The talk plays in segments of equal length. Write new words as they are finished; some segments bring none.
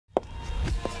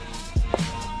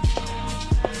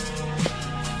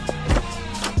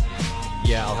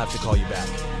have to call you back.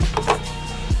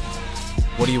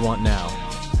 What do you want now?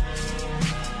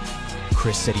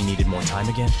 Chris said he needed more time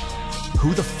again?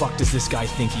 Who the fuck does this guy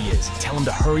think he is? Tell him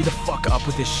to hurry the fuck up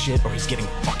with this shit or he's getting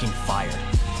fucking fired.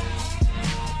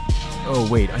 Oh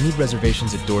wait, I need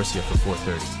reservations at Dorsia for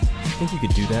 4:30. Think you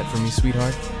could do that for me,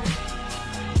 sweetheart?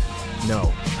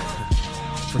 No.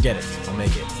 Forget it, I'll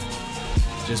make it.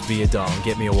 Just be a doll and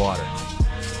get me a water.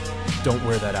 Don't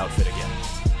wear that outfit again.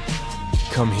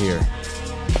 Come here.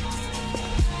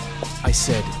 I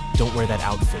said, don't wear that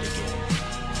outfit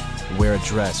again. Wear a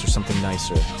dress or something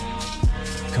nicer.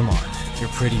 Come on, you're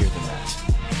prettier than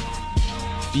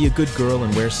that. Be a good girl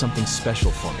and wear something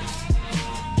special for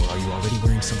me. Or are you already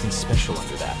wearing something special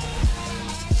under that?